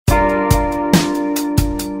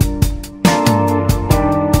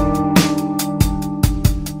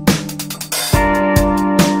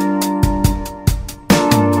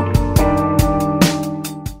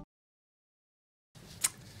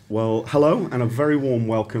Well, hello and a very warm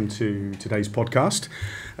welcome to today's podcast.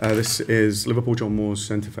 This is Liverpool John Moores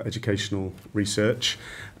Centre for Educational Research,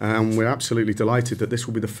 and we're absolutely delighted that this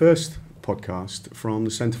will be the first podcast from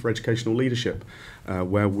the Centre for Educational Leadership,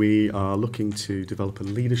 where we are looking to develop a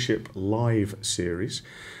Leadership Live series.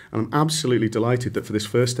 And I'm absolutely delighted that for this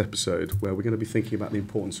first episode, where we're going to be thinking about the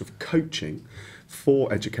importance of coaching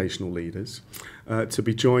for educational leaders, to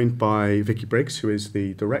be joined by Vicky Briggs, who is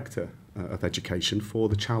the Director of Education for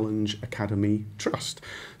the Challenge Academy Trust.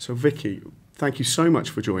 So Vicky, thank you so much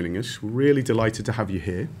for joining us. Really delighted to have you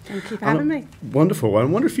here. Thank you for having me. Wonderful. I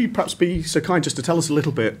wonder if you'd perhaps be so kind just to tell us a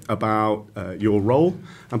little bit about your role,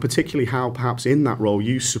 and particularly how perhaps in that role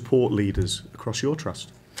you support leaders across your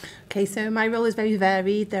trust. Okay, so my role is very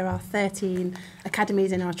varied. There are 13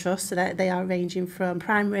 academies in our trust, so that they are ranging from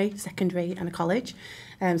primary, secondary and a college.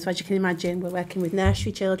 So as you can imagine, we're working with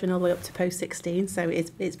nursery children all the way up to post-16, so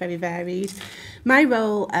it's very varied. My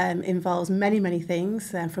role involves many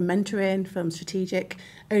things, from mentoring, from strategic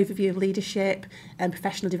overview of leadership and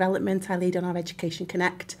professional development. I lead on our Education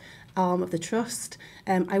Connect arm of the trust.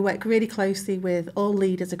 I work really closely with all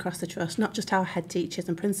leaders across the trust, not just our head teachers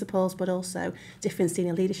and principals, but also different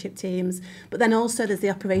senior leadership teams. But then also there's the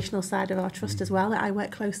operational side of our trust as well that I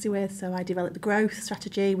work closely with. So I develop the growth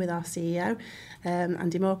strategy with our CEO,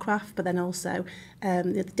 Andy Moorcroft, but then also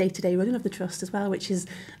the day-to-day running of the trust as well, which is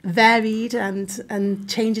varied and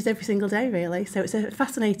changes every single day, really. So it's a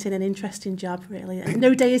fascinating and interesting job, really. And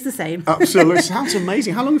no day is the same. Absolutely. Sounds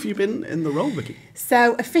amazing. How long have you been in the role, Vicky?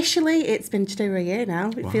 So officially, it's been just over a year now.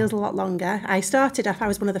 It feels a lot longer. I started off, I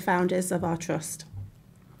was one of the founders of our trust,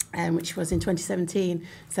 which was in 2017.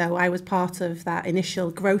 So I was part of that initial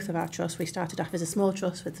growth of our trust. We started off as a small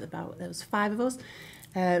trust with there was 5 of us.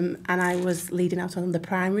 And I was leading out on the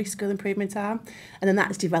primary school improvement arm, and then that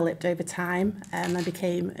has developed over time. I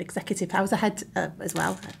became executive. I was a head as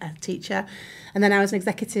well, a teacher, and then I was an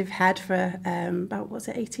executive head for about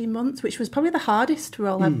 18 months, which was probably the hardest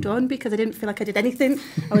role I've done because I didn't feel like I did anything.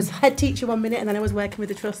 I was head teacher one minute, and then I was working with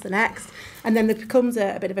the trust the next, and then there becomes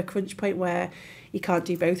a bit of a crunch point where you can't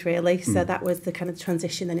do both, really. So that was the kind of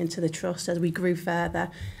transition then into the trust as we grew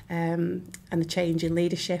further, and the change in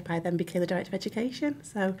leadership. I then became the Director of Education.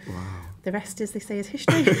 So the rest, as they say, is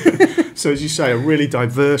history. So as you say, a really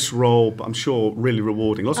diverse role, but I'm sure really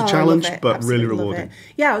rewarding. Lots of challenge, but absolutely really rewarding.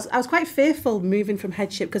 Yeah, I was quite fearful moving from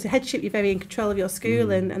headship, because headship, you're very in control of your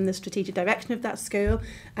school and the strategic direction of that school.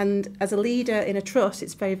 And as a leader in a trust,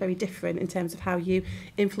 it's very different in terms of how you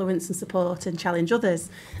influence and support and challenge others,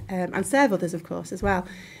 and serve others, of course, as well.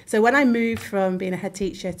 So when I moved from being a head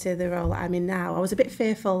teacher to the role that I'm in now, I was a bit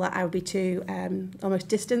fearful that I would be too almost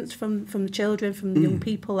distanced from the children, from the young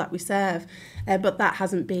people that we serve. But that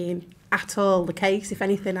hasn't been at all the case. If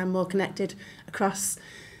anything, I'm more connected across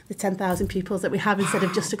the 10,000 pupils that we have instead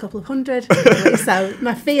of just a couple of hundred. So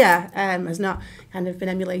my fear has not kind of been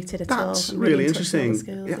emulated at all. That's really interesting.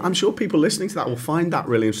 Schools, I'm sure people listening to that will find that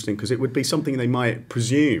really interesting, because it would be something they might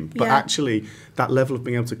presume, but actually that level of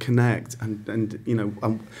being able to connect and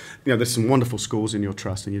there's some wonderful schools in your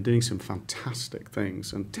trust, and you're doing some fantastic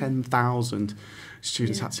things, and 10,000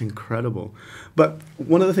 students, that's incredible. But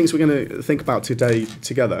one of the things we're going to think about today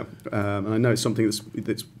together, and I know it's something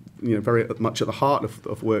that's very much at the heart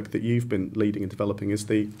of work that you've been leading and developing, is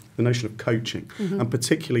the notion of coaching, and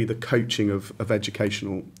particularly the coaching of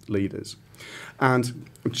educational leaders. And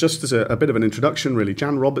just as a bit of an introduction, really,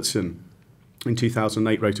 Jan Robertson in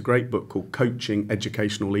 2008 wrote a great book called Coaching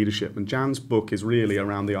Educational Leadership. And Jan's book is really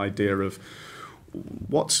around the idea of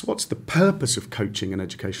what's the purpose of coaching an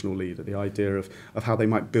educational leader, the idea of how they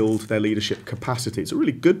might build their leadership capacity. It's a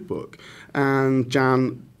really good book. And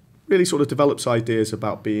Jan really sort of develops ideas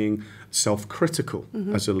about being self-critical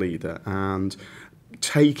as a leader, and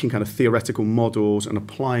taking kind of theoretical models and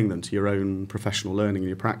applying them to your own professional learning and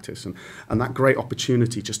your practice, and that great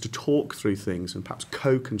opportunity just to talk through things and perhaps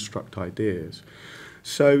co-construct ideas.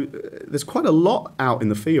 So there's quite a lot out in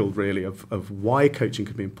the field, really, of why coaching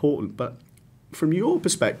can be important. But from your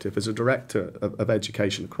perspective as a director of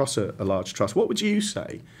education across a large trust, what would you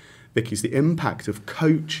say, Vicky, is the impact of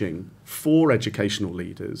coaching for educational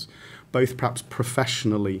leaders, both perhaps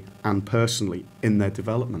professionally and personally, in their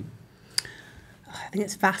development? I think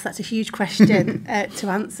it's vast. That's a huge question to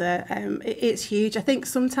answer. It's huge. I think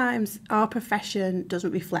sometimes our profession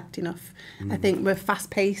doesn't reflect enough. I think we're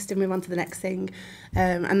fast-paced and move on to the next thing.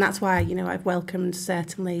 And that's why, I've welcomed,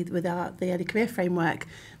 certainly with the early career framework,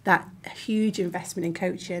 that huge investment in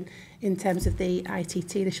coaching in terms of the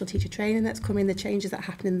ITT, initial teacher training that's coming, the changes that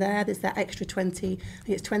happen in there. There's that extra 20, I think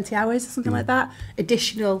it's 20 hours or something like that,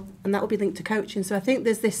 additional, and that will be linked to coaching. So I think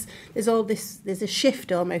there's a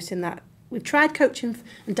shift almost in that we've tried coaching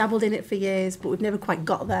and dabbled in it for years, but we've never quite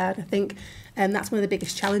got there. I think that's one of the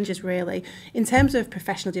biggest challenges, really. In terms of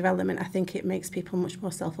professional development, I think it makes people much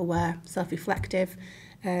more self-aware, self-reflective,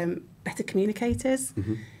 better communicators.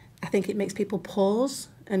 I think it makes people pause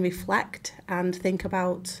and reflect and think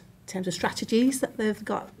about in terms of strategies that they've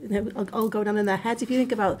got, all going on in their heads. If you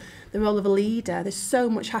think about the role of a leader, there's so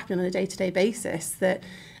much happening on a day-to-day basis that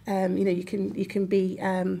you can be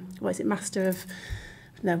master of.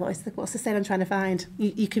 No, what's the saying I'm trying to find?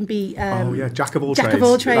 You can be jack of all trades. Jack of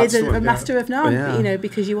all trades and a master of none. Yeah.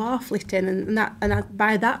 Because you are flitting, and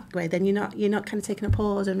by that way, then you're not kind of taking a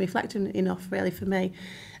pause and reflecting enough, really, for me.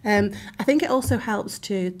 I think it also helps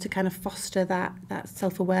to kind of foster that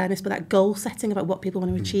self-awareness, but that goal setting about what people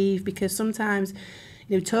want to achieve, because sometimes,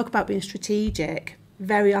 talk about being strategic.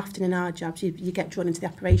 Very often in our jobs, you get drawn into the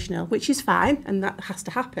operational, which is fine, and that has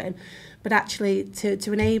to happen. But actually,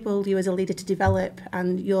 to enable you as a leader to develop,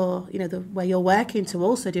 and the way you're working to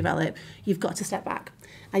also develop, you've got to step back,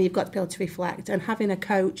 and you've got to be able to reflect. And having a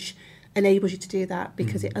coach enables you to do that,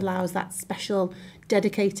 because it allows that special,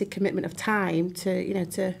 dedicated commitment of time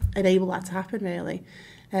to enable that to happen. Really,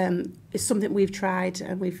 it's something we've tried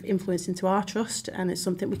and we've influenced into our trust, and it's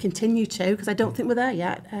something we continue to, because I don't think we're there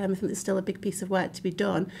yet. I think there's still a big piece of work to be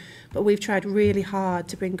done, but we've tried really hard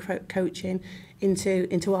to bring coaching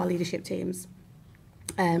into our leadership teams,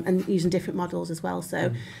 and using different models as well.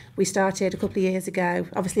 So we started a couple of years ago.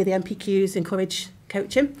 Obviously, the MPQs encourage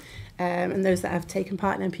coaching, and those that have taken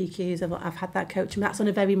part in MPQs have had that coaching. That's on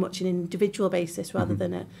a very much an individual basis rather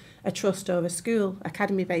than a trust or a school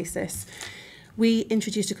academy basis. We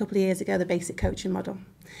introduced a couple of years ago the basic coaching model.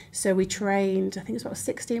 So we trained, I think it was about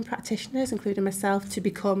 16 practitioners, including myself, to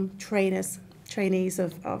become trainees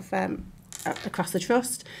of across the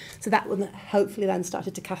trust. So that one hopefully then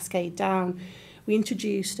started to cascade down. We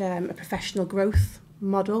introduced a professional growth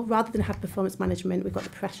model. Rather than have performance management, we've got the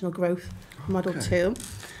professional growth model too.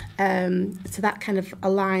 So that kind of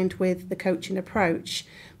aligned with the coaching approach.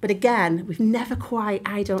 But again, we've never quite,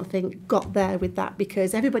 I don't think, got there with that,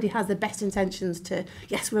 because everybody has the best intentions to,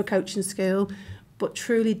 yes, we're a coaching school, but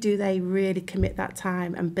truly do they really commit that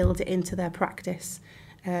time and build it into their practice,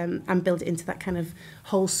 and build it into that kind of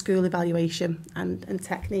whole school evaluation and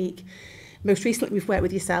technique. Most recently, we've worked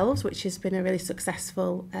with yourselves, which has been a really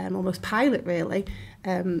successful, almost pilot really,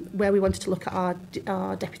 where we wanted to look at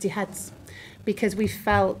our deputy heads, because we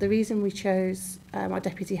felt the reason we chose our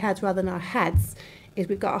deputy heads rather than our heads is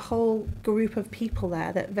we've got a whole group of people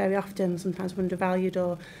there that very often sometimes are undervalued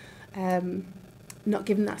or not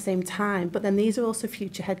given that same time. But then these are also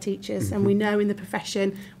future head teachers, and we know in the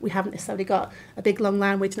profession we haven't necessarily got a big long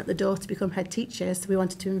line waiting at the door to become head teachers, so we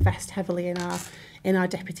wanted to invest heavily in our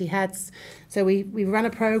deputy heads. So we ran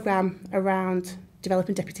a programme around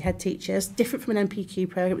developing deputy head teachers, different from an MPQ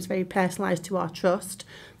programme. It was very personalised to our trust,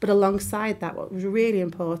 but alongside that, what was really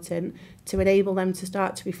important to enable them to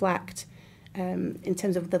start to reflect in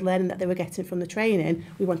terms of the learning that they were getting from the training,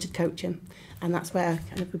 we wanted coaching. And that's where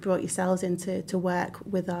kind of we brought yourselves in to work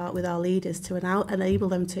with our leaders to enable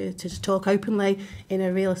them to talk openly in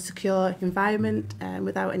a real secure environment,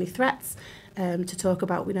 without any threats, to talk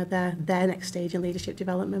about their next stage in leadership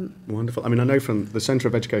development. Wonderful. I mean, I know from the Centre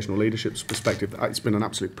of Educational Leadership's perspective, it's been an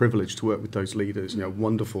absolute privilege to work with those leaders,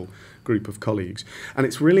 wonderful group of colleagues. And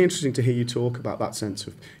it's really interesting to hear you talk about that sense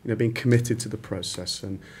of, being committed to the process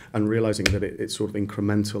and realising that it's sort of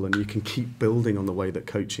incremental and you can keep building on the way that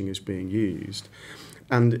coaching is being used.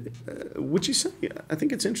 And would you say, I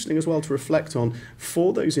think it's interesting as well to reflect on,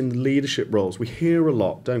 for those in leadership roles, we hear a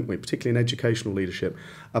lot, don't we, particularly in educational leadership,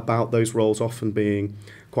 about those roles often being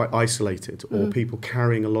quite isolated, or people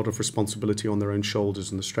carrying a lot of responsibility on their own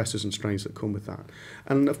shoulders and the stresses and strains that come with that.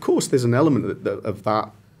 And of course, there's an element of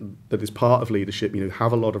that is part of leadership,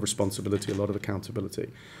 have a lot of responsibility, a lot of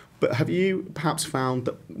accountability. But have you perhaps found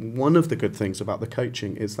that one of the good things about the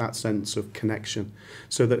coaching is that sense of connection,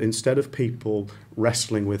 so that instead of people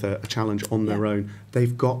wrestling with a challenge on their own,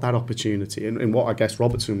 they've got that opportunity, and what I guess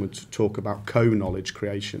Robertson would talk about, co-knowledge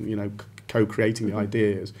creation, co-creating the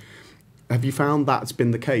ideas. Have you found that's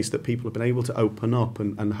been the case, that people have been able to open up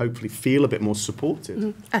and hopefully feel a bit more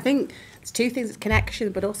supported? I think it's two things: it's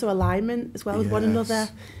connection, but also alignment as well with one another,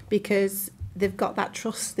 because they've got that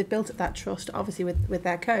trust, they've built up that trust, obviously with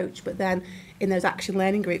their coach, but then in those action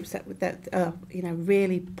learning groups that are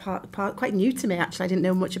really quite new to me, actually. I didn't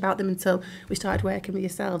know much about them until we started working with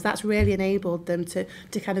yourselves. That's really enabled them to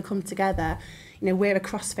kind of come together. We're a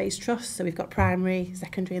cross-phase trust, so we've got primary,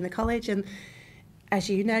 secondary and the college, and as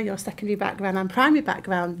you know, your secondary background and primary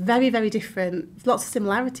background, very, very different. Lots of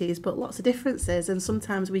similarities, but lots of differences, and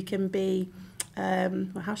sometimes we can be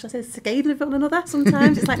well, how should I say, scathing of one another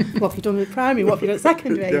sometimes. It's like, what have you done with primary? What have you done at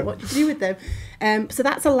secondary? Yeah. What do you do with them? So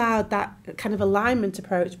that's allowed that kind of alignment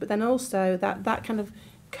approach, but then also that kind of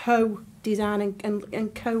co-design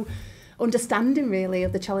and co-understanding really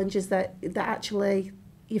of the challenges that actually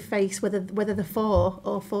you face, whether they're 4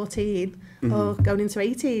 or 14 or going into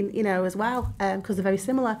 18, you know, as well, because they're very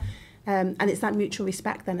similar. And it's that mutual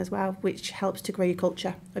respect then as well, which helps to grow your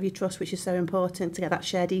culture of your trust, which is so important to get that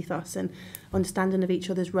shared ethos and understanding of each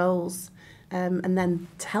other's roles. And then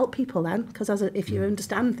to help people then, because if you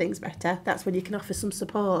understand things better, that's when you can offer some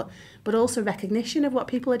support, but also recognition of what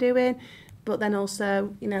people are doing. But then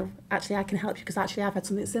also, you know, actually I can help you because actually I've had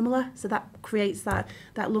something similar. So that creates that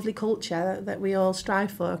lovely culture that we all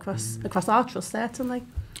strive for across our trust, certainly.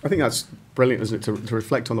 I think that's brilliant, isn't it, to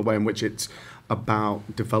reflect on the way in which it's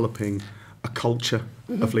about developing a culture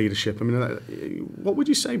of leadership. I mean, what would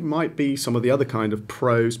you say might be some of the other kind of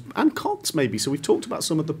pros and cons maybe? So we've talked about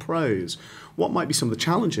some of the pros. What might be some of the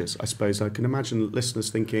challenges, I suppose? I can imagine listeners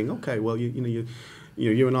thinking, okay, well,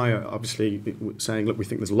 you and I are obviously saying, look, we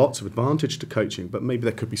think there's lots of advantage to coaching, but maybe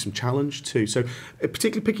there could be some challenge too. So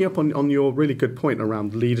particularly picking up on your really good point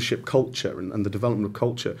around leadership culture and the development of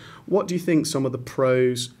culture, what do you think some of the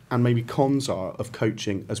pros and maybe cons are of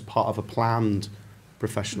coaching as part of a planned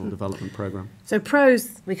professional development program? So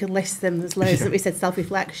pros, we could list them. There's loads that we said: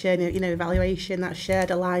 self-reflection, you know, evaluation, that shared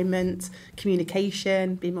alignment,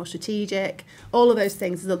 communication, being more strategic, all of those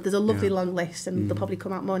things. There's a lovely long list, and they'll probably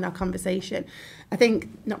come out more in our conversation. I think,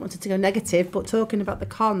 not wanting to go negative, but talking about the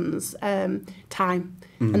cons, time,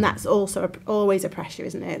 and that's also always a pressure,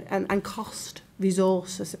 isn't it? And cost,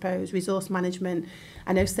 resource, I suppose, resource management.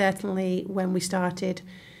 I know certainly when we started,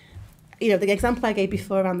 you know, the example I gave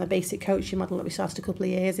before around the basic coaching model that we started a couple of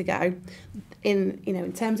years ago,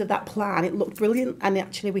 in terms of that plan, it looked brilliant, and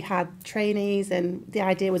actually we had trainees, and the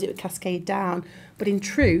idea was it would cascade down. But in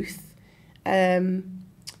truth,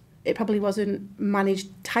 it probably wasn't managed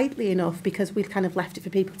tightly enough because we'd kind of left it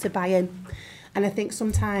for people to buy in. And I think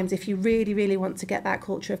sometimes if you really, really want to get that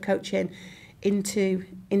culture of coaching into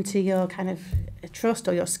your kind of trust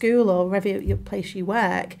or your school or wherever your place you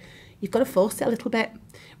work, you've got to force it a little bit,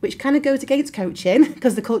 which kind of goes against coaching,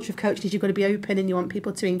 because the culture of coaching is you've got to be open and you want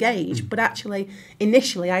people to engage. But actually,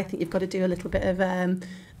 initially, I think you've got to do a little bit of a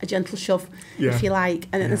gentle shove, if you like.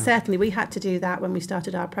 And certainly we had to do that when we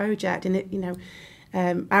started our project. And,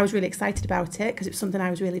 I was really excited about it because it was something I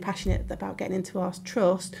was really passionate about, getting into our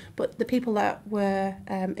trust. But the people that were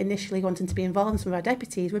initially wanting to be involved, some of our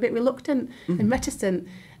deputies, were a bit reluctant and reticent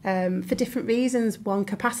for different reasons. One,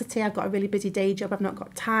 capacity. I've got a really busy day job. I've not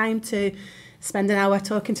got time to spend an hour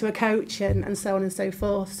talking to a coach and so on and so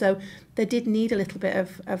forth. So they did need a little bit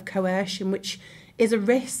of coercion, which is a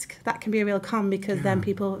risk. That can be a real con, because then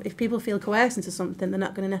if people feel coerced into something, they're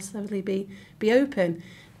not going to necessarily be open.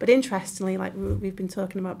 But interestingly, like we've been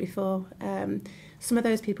talking about before, some of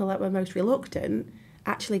those people that were most reluctant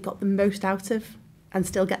actually got the most out of, and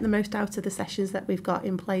still get the most out of, the sessions that we've got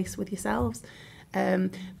in place with yourselves.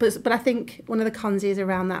 But I think one of the cons is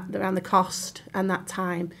around the cost and that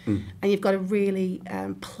time, and you've got to really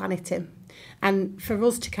plan it in. And for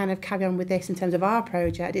us to kind of carry on with this in terms of our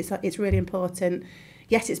project, it's really important.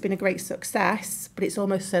 Yes, it's been a great success, but it's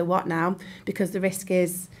almost so what now, because the risk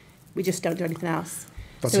is we just don't do anything else.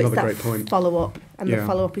 That's so another it's that great point. Follow-up, and the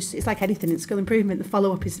follow-up is, it's like anything in skill improvement, the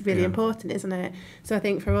follow-up is really important, isn't it? So I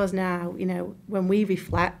think for us now, you know, when we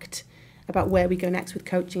reflect about where we go next with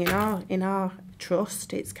coaching in our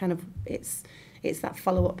trust, it's kind of it's that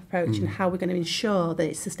follow-up approach and how we're going to ensure that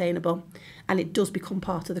it's sustainable and it does become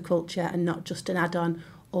part of the culture and not just an add-on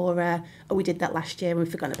or oh, we did that last year and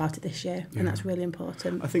we've forgotten about it this year. And that's really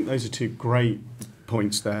important. I think those are two great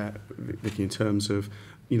points there, Vicky, in terms of,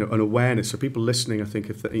 you know, an awareness. So people listening, I think,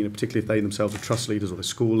 if they, you know, particularly if they themselves are trust leaders or they're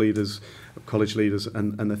school leaders, college leaders,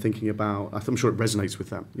 and they're thinking about, I'm sure it resonates with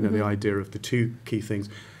them, you know, the idea of the two key things: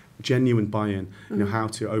 genuine buy-in, you know, how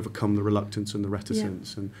to overcome the reluctance and the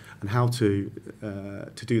reticence, and how to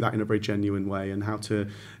do that in a very genuine way, and how to,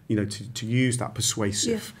 you know, to use that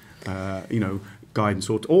persuasive, you know, guidance,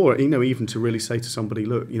 or you know, even to really say to somebody,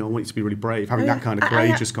 look, you know, I want you to be really brave, having that kind of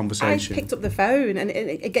courageous conversation. I picked up the phone and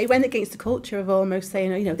it went against the culture of almost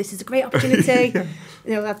saying, you know, this is a great opportunity.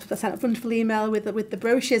 You know, I sent a wonderful email with the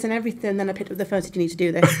brochures and everything. Then I picked up the phone and said, you need to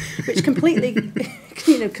do this, which completely,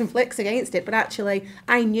 you know, conflicts against it. But actually,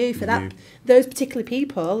 I knew for those particular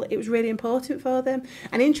people, it was really important for them.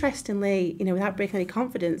 And interestingly, you know, without breaking any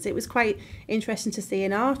confidence, it was quite interesting to see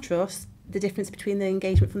in our trust the difference between the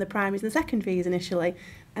engagement from the primaries and the secondaries initially,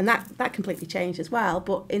 and that completely changed as well.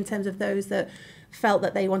 But in terms of those that felt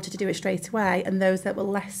that they wanted to do it straight away and those that were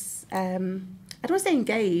less I don't want to say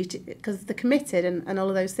engaged, because they're committed and all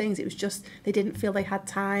of those things. It was just they didn't feel they had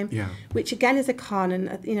time, which again is a con.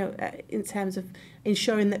 And in terms of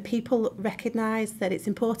ensuring that people recognise that it's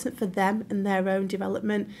important for them and their own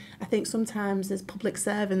development. I think sometimes as public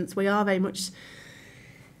servants we are very much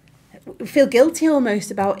feel guilty almost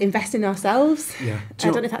about investing in ourselves. I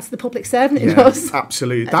don't know if that's the public servant in us.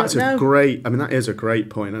 Absolutely. That's a great, that is a great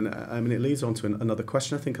point. And it leads on to another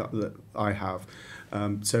question I think that I have.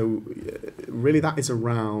 So really that is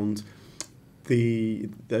around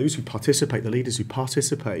those who participate, the leaders who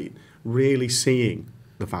participate, really seeing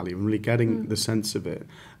the value and really getting the sense of it.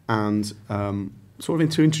 And sort of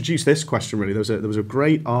to introduce this question really, there was a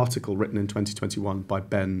great article written in 2021 by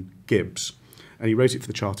Ben Gibbs. And he wrote it for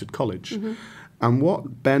the Chartered College. And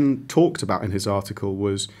what Ben talked about in his article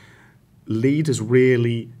was leaders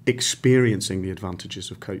really experiencing the advantages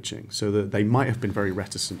of coaching, so that they might have been very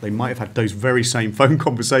reticent. They might have had those very same phone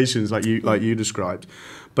conversations like you described.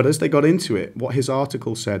 But as they got into it, what his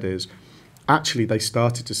article said is, actually they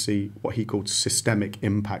started to see what he called systemic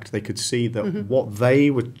impact. They could see that what they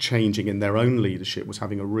were changing in their own leadership was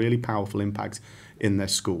having a really powerful impact in their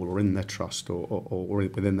school or in their trust or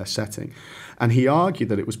within their setting. And he argued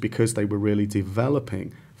that it was because they were really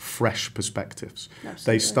developing fresh perspectives. Absolutely.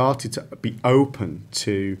 They started to be open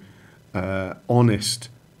to honest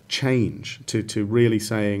change, to really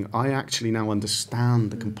saying, I actually now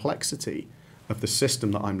understand the complexity of the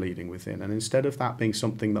system that I'm leading within. And instead of that being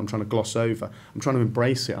something that I'm trying to gloss over, I'm trying to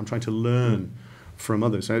embrace it. I'm trying to learn from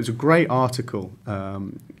others. So it's a great article,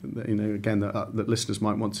 again, that listeners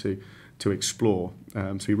might want to explore.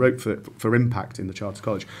 So he wrote for Impact in the Chartered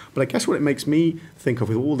College. But I guess what it makes me think of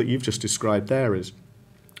with all that you've just described there is,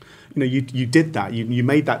 you did that. You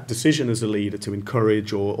made that decision as a leader to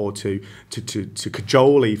encourage or to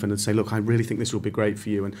cajole even and say, look, I really think this will be great for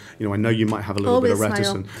you. And, I know you might have a little bit of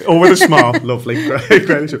reticence. Or with a smile. Lovely.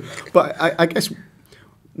 Great. But I guess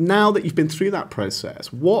now that you've been through that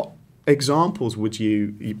process, what examples would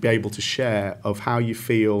you be able to share of how you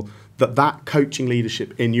feel that coaching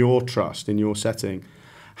leadership in your trust, in your setting,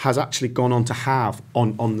 has actually gone on to have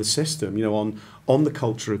on the system, on the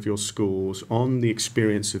culture of your schools, on the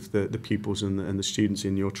experience of the pupils and the students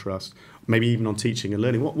in your trust, maybe even on teaching and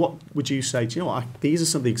learning? What would you say, these are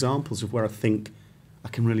some of the examples of where I think I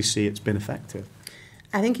can really see it's been effective?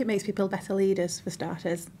 I think it makes people better leaders, for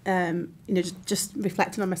starters. Just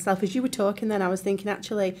reflecting on myself, as you were talking then, I was thinking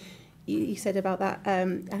actually, you said about that, I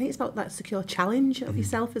think it's about that secure challenge of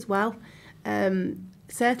yourself as well.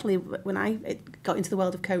 Certainly when I got into the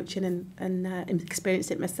world of coaching and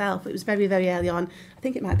experienced it myself, it was very, very early on. I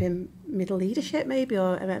think it might have been middle leadership maybe,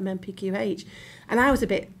 or MPQH. And I was a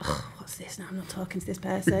bit, what's this now? I'm not talking to this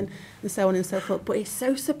person, and so on and so forth. But it's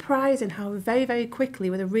so surprising how very, very quickly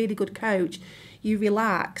with a really good coach, you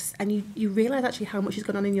relax and you realise actually how much is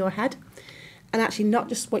going on in your head. And actually not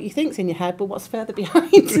just what you think's in your head, but what's further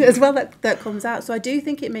behind as well that comes out. So I do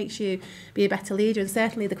think it makes you be a better leader. And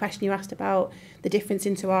certainly the question you asked about the difference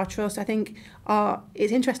into our trust, I think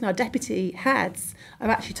it's interesting, our deputy heads are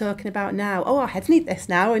actually talking about now, our heads need this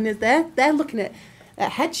now. And they're looking at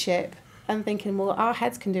headship and thinking, well, our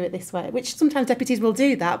heads can do it this way, which sometimes deputies will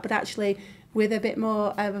do that, but actually with a bit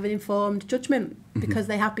more of an informed judgment because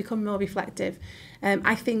they have become more reflective.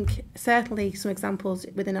 I think certainly some examples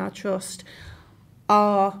within our trust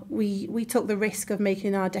we took the risk of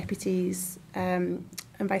making our deputies and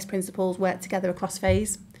vice principals work together across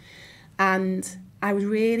phase. And I was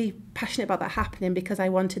really passionate about that happening because I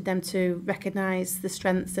wanted them to recognise the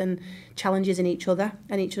strengths and challenges in each other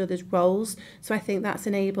and each other's roles. So I think that's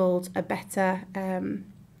enabled a better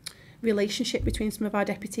relationship between some of our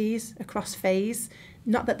deputies across phase.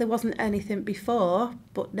 Not that there wasn't anything before,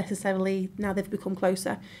 but necessarily now they've become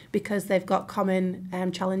closer because they've got common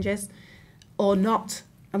challenges. Or not,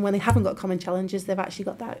 and when they haven't got common challenges, they've actually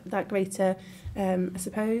got that greater, I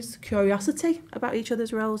suppose, curiosity about each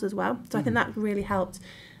other's roles as well. So I think that really helped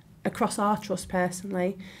across our trust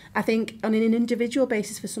personally. I think on an individual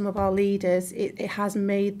basis for some of our leaders, it has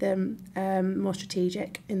made them more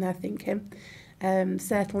strategic in their thinking.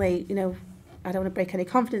 Certainly, I don't want to break any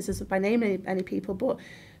confidences by naming any people, but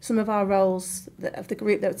some of our roles of the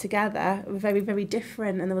group that were together were very, very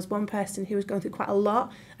different. And there was one person who was going through quite a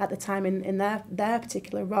lot at the time in their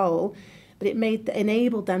particular role, but it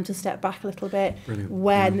enabled them to step back a little bit. Brilliant.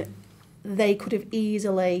 When they could have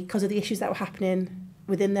easily, because of the issues that were happening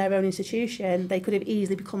within their own institution, they could have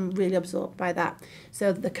easily become really absorbed by that.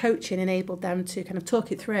 So the coaching enabled them to kind of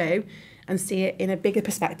talk it through and see it in a bigger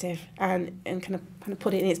perspective and kind of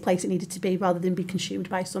put it in its place it needed to be rather than be consumed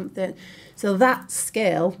by something. So that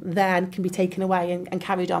skill then can be taken away and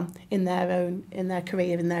carried on in their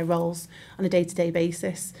career, in their roles on a day-to-day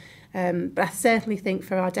basis. But I certainly think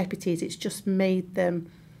for our deputies, it's just made them,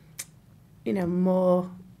 more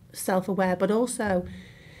self-aware, but also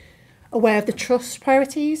aware of the trust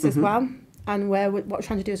priorities as well, and what we're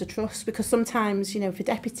trying to do as a trust, because sometimes, for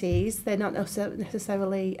deputies, they're not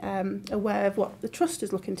necessarily aware of what the trust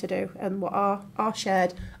is looking to do and what our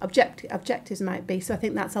shared objectives might be. So I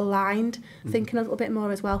think that's aligned thinking a little bit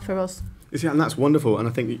more as well for us. Yeah, and that's wonderful. And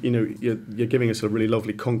I think, you're giving us a really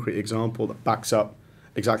lovely concrete example that backs up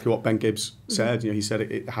exactly what Ben Gibbs said. He said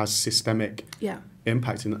it has systemic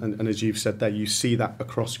impact, and as you've said there, you see that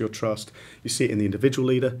across your trust. You see it in the individual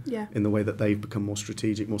leader, in the way that they've become more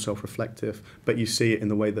strategic, more self-reflective, but you see it in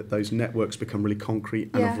the way that those networks become really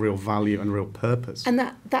concrete and of real value and real purpose. And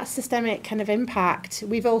that systemic kind of impact,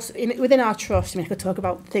 we've also, within our trust, I could talk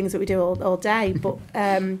about things that we do all day, but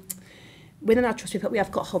within our trust we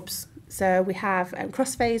have got hubs. So we have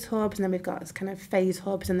cross-phase hubs, and then we've got kind of phase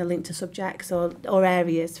hubs, and they're linked to subjects or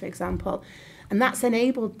areas, for example. And that's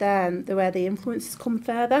enabled then where the influences come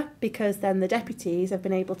further, because then the deputies have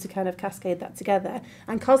been able to kind of cascade that together.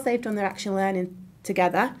 And because they've done their action learning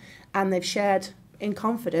together and they've shared in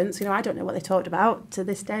confidence, I don't know what they talked about to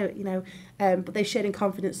this day, but they've shared in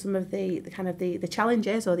confidence some of the kind of the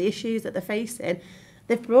challenges or the issues that they're facing.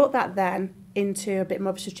 They've brought that then into a bit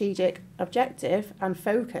more strategic objective and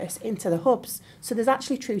focus into the hubs. So there's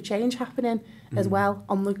actually true change happening as well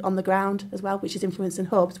on the ground as well, which is influencing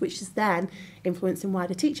hubs, which is then influencing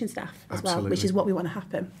wider teaching staff as well, which is what we want to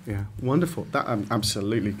happen. Yeah, wonderful. That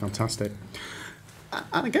absolutely fantastic. And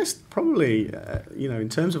I guess probably, in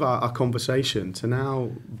terms of our conversation, to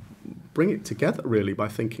now bring it together really by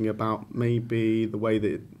thinking about maybe the way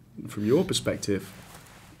that, from your perspective,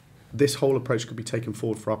 this whole approach could be taken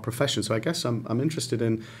forward for our profession. So I guess I'm interested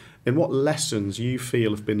in what lessons you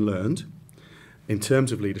feel have been learned in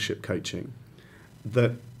terms of leadership coaching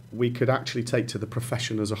that we could actually take to the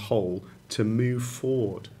profession as a whole to move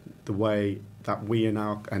forward the way that we in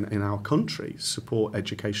our country support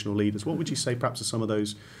educational leaders. What would you say perhaps are some of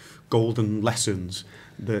those golden lessons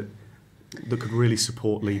that could really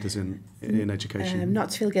support leaders in education?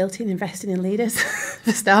 Not to feel guilty in investing in leaders,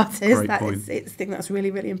 for starters. Great point. I think that's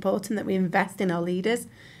really, really important that we invest in our leaders.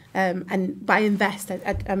 And by invest,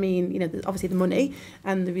 I mean, obviously the money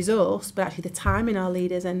and the resource, but actually the time in our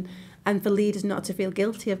leaders, and for leaders not to feel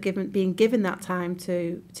guilty of being given that time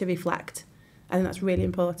to reflect. I think that's really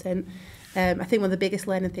important. I think one of the biggest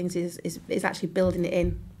learning things is actually building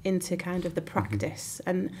it into kind of the practice,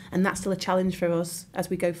 and that's still a challenge for us as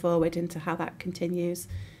we go forward into how that continues.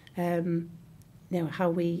 How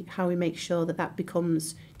we make sure that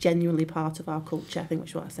becomes genuinely part of our culture, I think,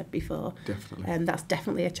 which is what I said before. Definitely. And that's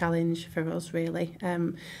definitely a challenge for us, really.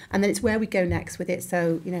 And then it's where we go next with it.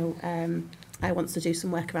 So, I want to do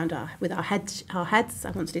some work around with our heads. I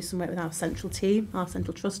want to do some work with our central team, our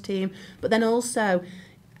central trust team. But then also,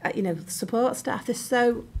 support staff, they're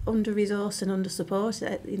so under-resourced and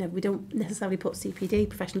under-supported. We don't necessarily put CPD,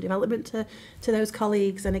 professional development, to those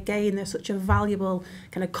colleagues. And again, they're such a valuable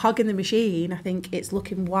kind of cog in the machine. I think it's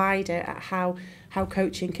looking wider at how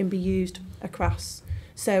coaching can be used across.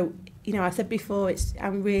 So, I said before, I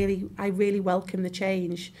really welcome the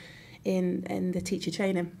change in the teacher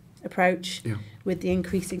training approach with the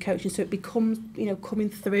increase in coaching, so it becomes coming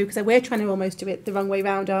through, because we're trying to almost do it the wrong way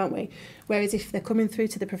round, aren't we? Whereas if they're coming through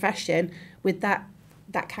to the profession with that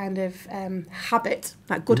kind of habit,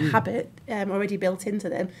 that good habit already built into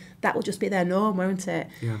them, that will just be their norm, won't it?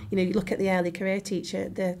 You look at the early career teacher,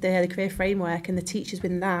 the early career framework, and the teachers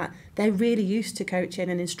within that, they're really used to coaching,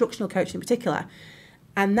 and instructional coaching in particular.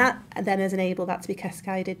 And that then has enabled that to be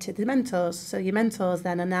cascaded to the mentors. So your mentors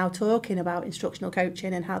then are now talking about instructional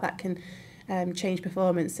coaching and how that can change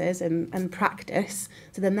performances and practice.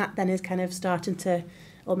 So then that is kind of starting to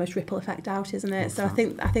almost ripple effect out, isn't it? So I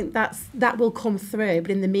think that will come through.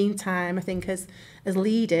 But in the meantime, I think as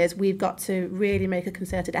leaders, we've got to really make a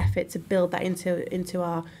concerted effort to build that into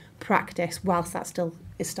our practice, whilst that still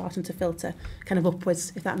is starting to filter kind of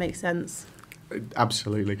upwards, if that makes sense.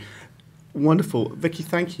 Absolutely. Wonderful. Vicky,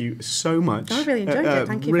 thank you so much. I really enjoyed it.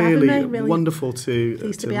 Thank you for having me. Really wonderful to...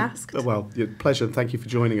 Pleased to be asked. Well, pleasure, and thank you for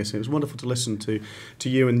joining us. It was wonderful to listen to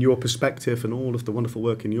you and your perspective and all of the wonderful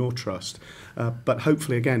work in your trust. But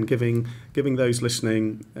hopefully, again, giving those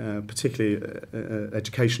listening, particularly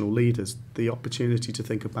educational leaders, the opportunity to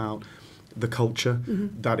think about the culture,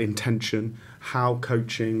 that intention, how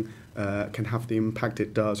coaching can have the impact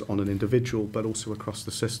it does on an individual, but also across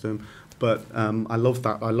the system. But I love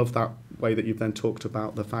that. I love that way that you've then talked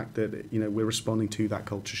about the fact that, you know, we're responding to that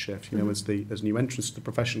culture shift. You know, as new entrants to the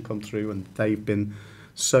profession come through, and they've been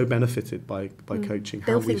so benefited by coaching.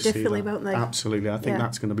 They'll how we think see differently, that. won't they? Absolutely. I think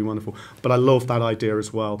that's going to be wonderful. But I love that idea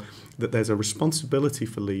as well, that there's a responsibility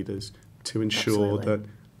for leaders to ensure that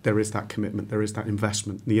there is that commitment, there is that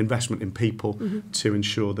investment, the investment in people to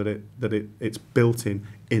ensure that it's built in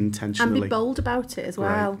intentionally. And be bold about it as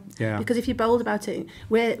well. Right. Yeah. Because if you're bold about it,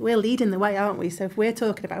 we're leading the way, aren't we? So if we're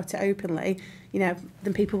talking about it openly, you know,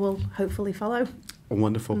 then people will hopefully follow.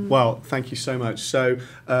 Wonderful. Well, thank you so much. So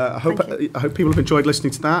I hope people have enjoyed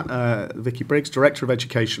listening to that. Vicky Briggs, Director of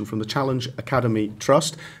Education from the Challenge Academy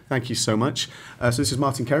Trust. Thank you so much. So this is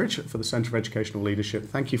Martin Kerridge for the Centre of Educational Leadership.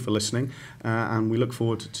 Thank you for listening, and we look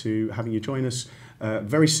forward to having you join us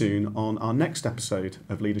very soon on our next episode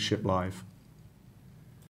of Leadership Live.